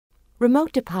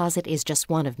Remote deposit is just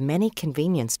one of many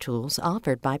convenience tools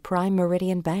offered by Prime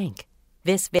Meridian Bank.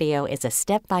 This video is a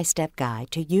step-by-step guide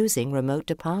to using remote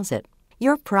deposit.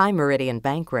 Your Prime Meridian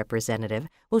Bank representative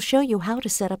will show you how to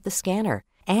set up the scanner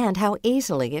and how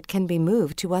easily it can be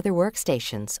moved to other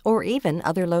workstations or even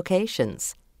other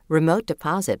locations. Remote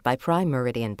Deposit by Prime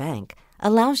Meridian Bank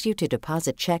allows you to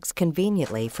deposit checks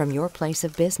conveniently from your place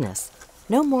of business.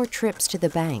 No more trips to the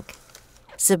bank.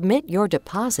 Submit your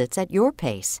deposits at your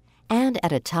pace and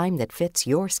at a time that fits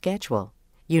your schedule.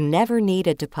 You never need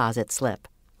a deposit slip.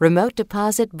 Remote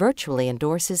Deposit virtually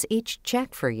endorses each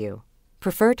check for you.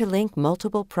 Prefer to link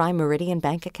multiple Prime Meridian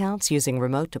Bank accounts using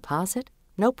Remote Deposit?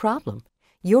 No problem.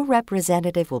 Your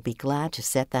representative will be glad to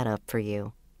set that up for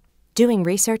you. Doing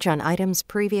research on items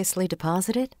previously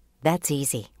deposited? That's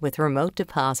easy with Remote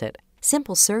Deposit.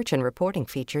 Simple search and reporting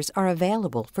features are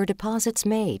available for deposits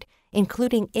made,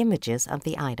 including images of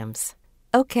the items.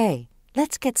 Okay,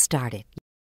 let's get started.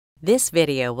 This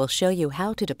video will show you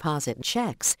how to deposit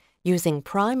checks using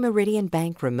Prime Meridian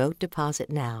Bank Remote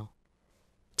Deposit now.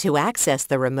 To access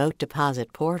the Remote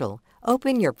Deposit portal,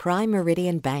 open your Prime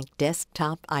Meridian Bank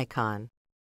desktop icon.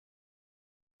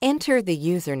 Enter the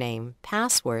username,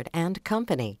 password, and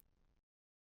company.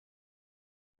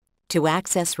 To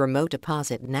access Remote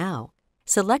Deposit now,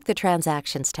 select the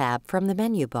Transactions tab from the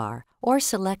menu bar or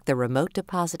select the Remote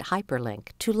Deposit hyperlink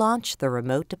to launch the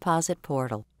Remote Deposit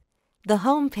portal. The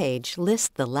home page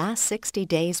lists the last 60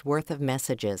 days' worth of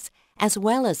messages, as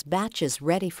well as batches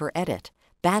ready for edit,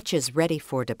 batches ready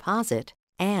for deposit,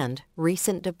 and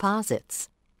recent deposits.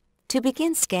 To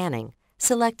begin scanning,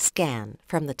 select Scan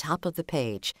from the top of the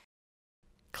page.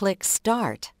 Click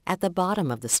Start at the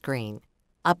bottom of the screen.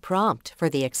 A prompt for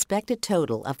the expected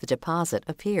total of the deposit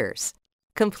appears.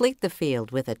 Complete the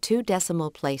field with a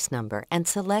 2-decimal place number and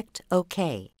select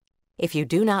OK. If you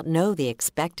do not know the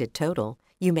expected total,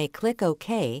 you may click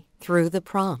OK through the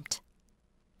prompt.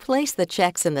 Place the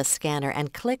checks in the scanner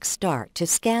and click Start to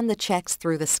scan the checks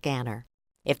through the scanner.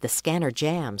 If the scanner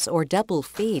jams or double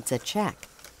feeds a check,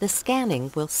 the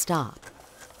scanning will stop.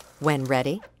 When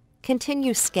ready,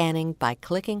 continue scanning by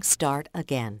clicking Start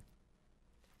again.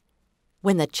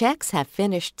 When the checks have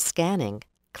finished scanning,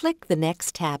 click the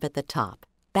next tab at the top,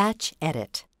 Batch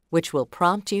Edit, which will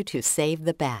prompt you to save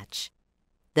the batch.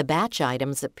 The batch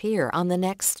items appear on the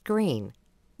next screen.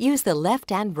 Use the left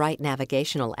and right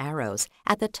navigational arrows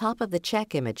at the top of the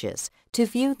check images to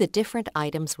view the different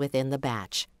items within the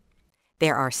batch.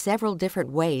 There are several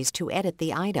different ways to edit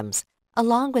the items,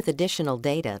 along with additional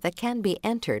data that can be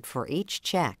entered for each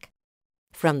check.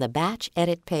 From the Batch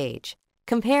Edit page,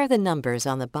 compare the numbers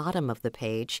on the bottom of the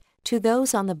page to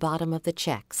those on the bottom of the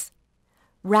checks.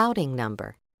 Routing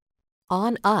number,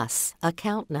 On Us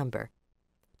account number,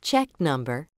 check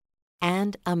number,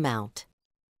 and amount.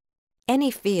 Any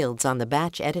fields on the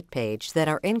Batch Edit page that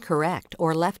are incorrect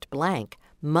or left blank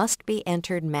must be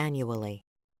entered manually.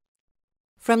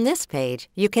 From this page,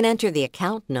 you can enter the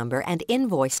account number and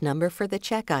invoice number for the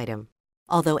check item.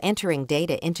 Although entering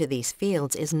data into these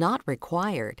fields is not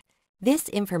required, this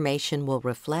information will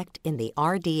reflect in the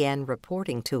RDN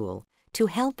reporting tool to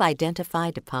help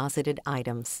identify deposited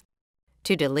items.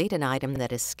 To delete an item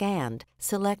that is scanned,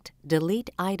 select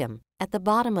Delete Item at the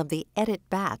bottom of the Edit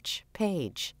Batch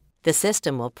page. The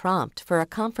system will prompt for a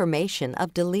confirmation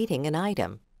of deleting an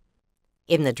item.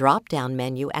 In the drop-down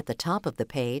menu at the top of the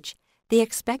page, the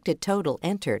expected total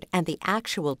entered and the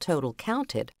actual total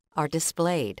counted are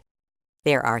displayed.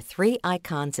 There are 3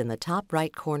 icons in the top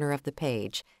right corner of the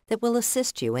page that will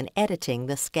assist you in editing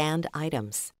the scanned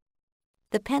items.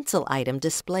 The pencil item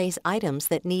displays items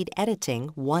that need editing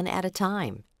one at a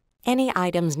time. Any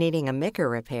items needing a micker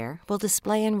repair will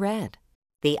display in red.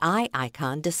 The eye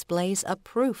icon displays a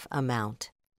proof amount.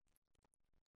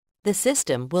 The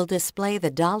system will display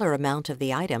the dollar amount of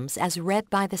the items as read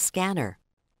by the scanner.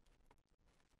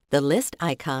 The list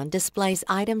icon displays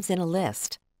items in a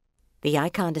list. The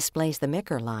icon displays the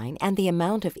micker line and the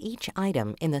amount of each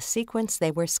item in the sequence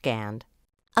they were scanned.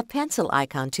 A pencil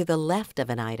icon to the left of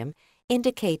an item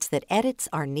indicates that edits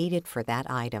are needed for that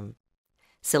item.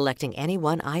 Selecting any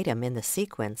one item in the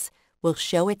sequence will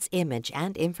show its image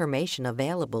and information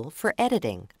available for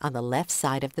editing on the left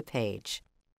side of the page.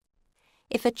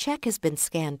 If a check has been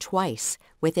scanned twice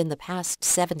within the past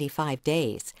 75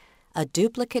 days, a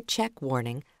duplicate check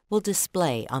warning will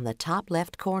display on the top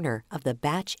left corner of the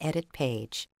Batch Edit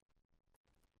page.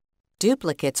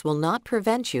 Duplicates will not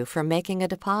prevent you from making a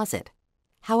deposit.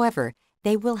 However,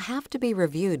 they will have to be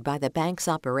reviewed by the bank's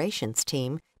operations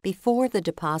team before the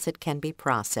deposit can be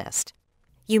processed.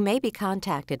 You may be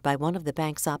contacted by one of the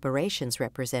bank's operations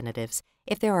representatives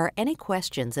if there are any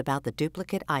questions about the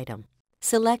duplicate item.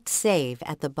 select Save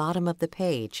at the bottom of the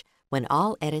page when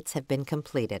all edits have been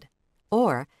completed,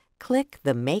 or click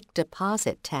the Make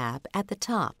Deposit tab at the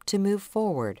top to move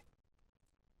forward.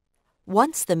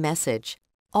 Once the message,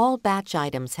 "All batch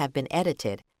items have been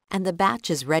edited and the batch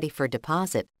is ready for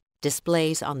deposit,"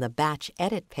 displays on the Batch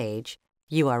Edit page,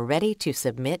 you are ready to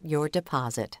submit your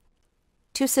deposit.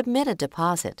 To submit a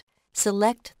deposit,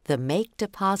 select the Make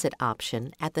Deposit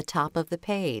option at the top of the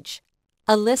page.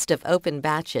 A list of open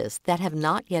batches that have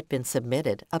not yet been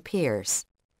submitted appears.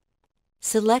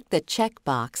 Select the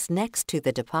checkbox next to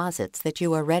the deposits that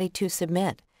you are ready to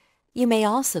submit. You may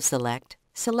also select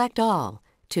Select All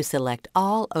to select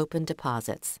all open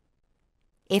deposits.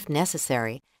 If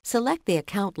necessary, select the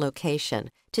account location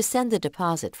to send the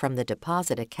deposit from the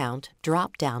Deposit Account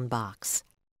drop-down box.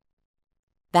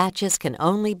 Batches can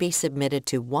only be submitted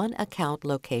to one account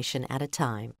location at a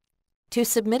time. To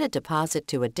submit a deposit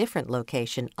to a different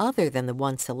location other than the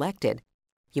one selected,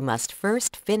 you must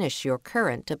first finish your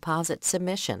current deposit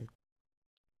submission.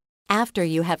 After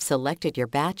you have selected your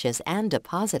batches and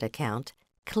deposit account,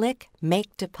 click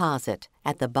Make Deposit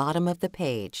at the bottom of the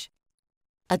page.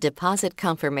 A deposit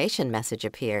confirmation message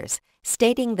appears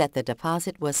stating that the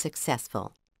deposit was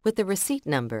successful, with the receipt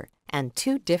number and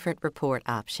 2 different report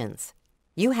options.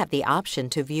 You have the option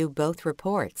to view both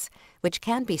reports, which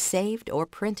can be saved or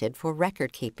printed for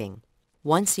record keeping.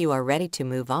 Once you are ready to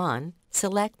move on,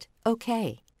 select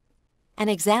OK. An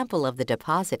example of the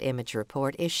deposit image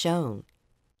report is shown.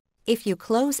 If you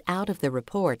close out of the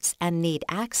reports and need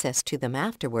access to them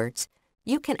afterwards,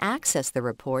 you can access the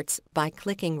reports by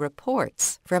clicking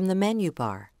Reports from the menu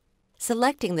bar,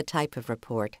 selecting the type of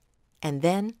report, and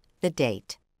then the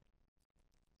date.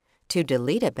 To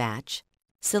delete a batch,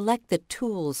 select the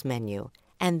Tools menu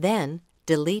and then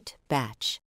Delete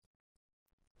Batch.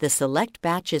 The Select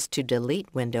Batches to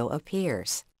Delete window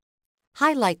appears.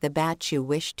 Highlight the batch you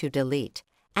wish to delete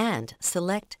and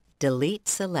select Delete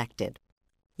Selected.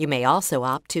 You may also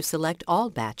opt to select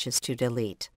all batches to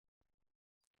delete.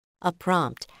 A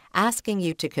prompt asking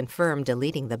you to confirm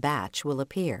deleting the batch will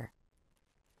appear.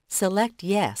 Select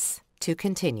Yes to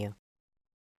continue.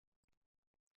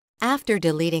 After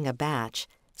deleting a batch,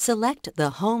 select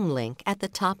the Home link at the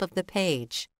top of the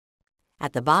page.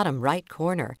 At the bottom right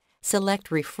corner,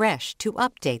 select Refresh to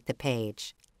update the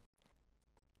page.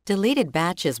 Deleted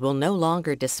batches will no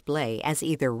longer display as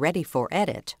either ready for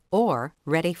edit or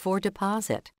ready for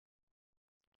deposit.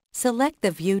 Select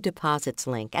the View Deposits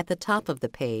link at the top of the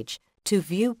page to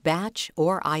view batch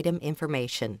or item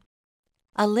information.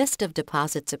 A list of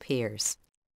deposits appears.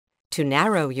 To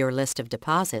narrow your list of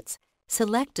deposits,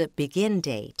 select a begin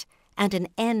date and an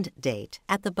end date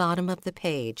at the bottom of the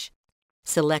page.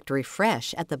 Select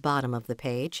Refresh at the bottom of the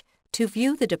page to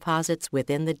view the deposits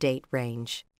within the date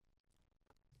range.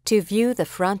 To view the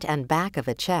front and back of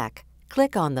a check,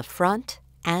 click on the Front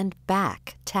and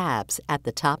Back tabs at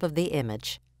the top of the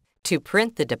image. To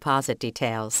print the deposit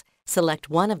details, select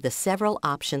one of the several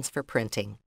options for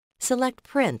printing. Select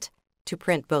Print to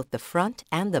print both the front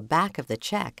and the back of the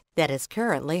check that is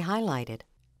currently highlighted.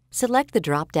 Select the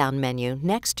drop-down menu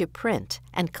next to Print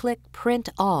and click Print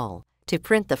All to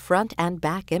print the front and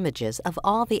back images of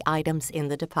all the items in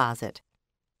the deposit.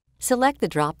 Select the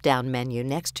drop-down menu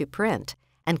next to Print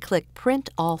and click Print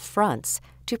All Fronts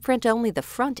to print only the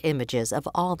front images of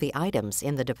all the items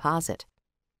in the deposit.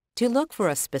 To look for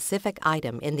a specific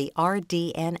item in the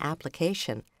RDN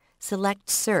application, select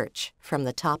Search from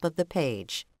the top of the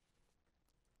page.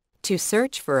 To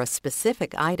search for a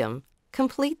specific item,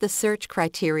 complete the search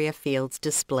criteria fields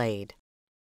displayed.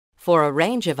 For a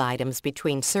range of items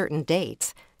between certain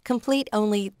dates, complete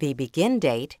only the Begin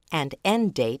Date and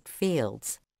End Date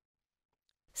fields.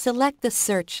 Select the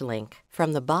Search link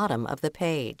from the bottom of the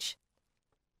page.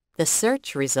 The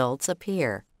search results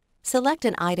appear. Select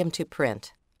an item to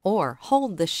print, or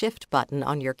hold the Shift button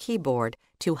on your keyboard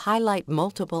to highlight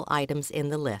multiple items in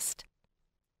the list.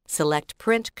 Select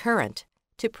Print Current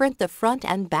to print the front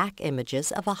and back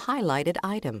images of a highlighted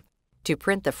item. To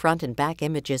print the front and back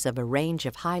images of a range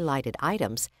of highlighted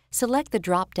items, select the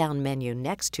drop-down menu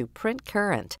next to Print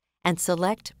Current and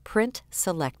select Print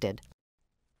Selected.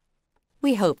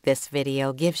 We hope this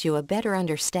video gives you a better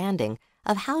understanding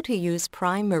of how to use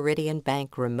Prime Meridian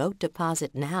Bank Remote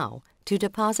Deposit Now to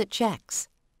deposit checks.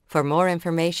 For more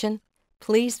information,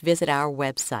 please visit our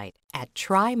website at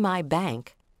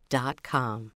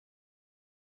TryMyBank.com.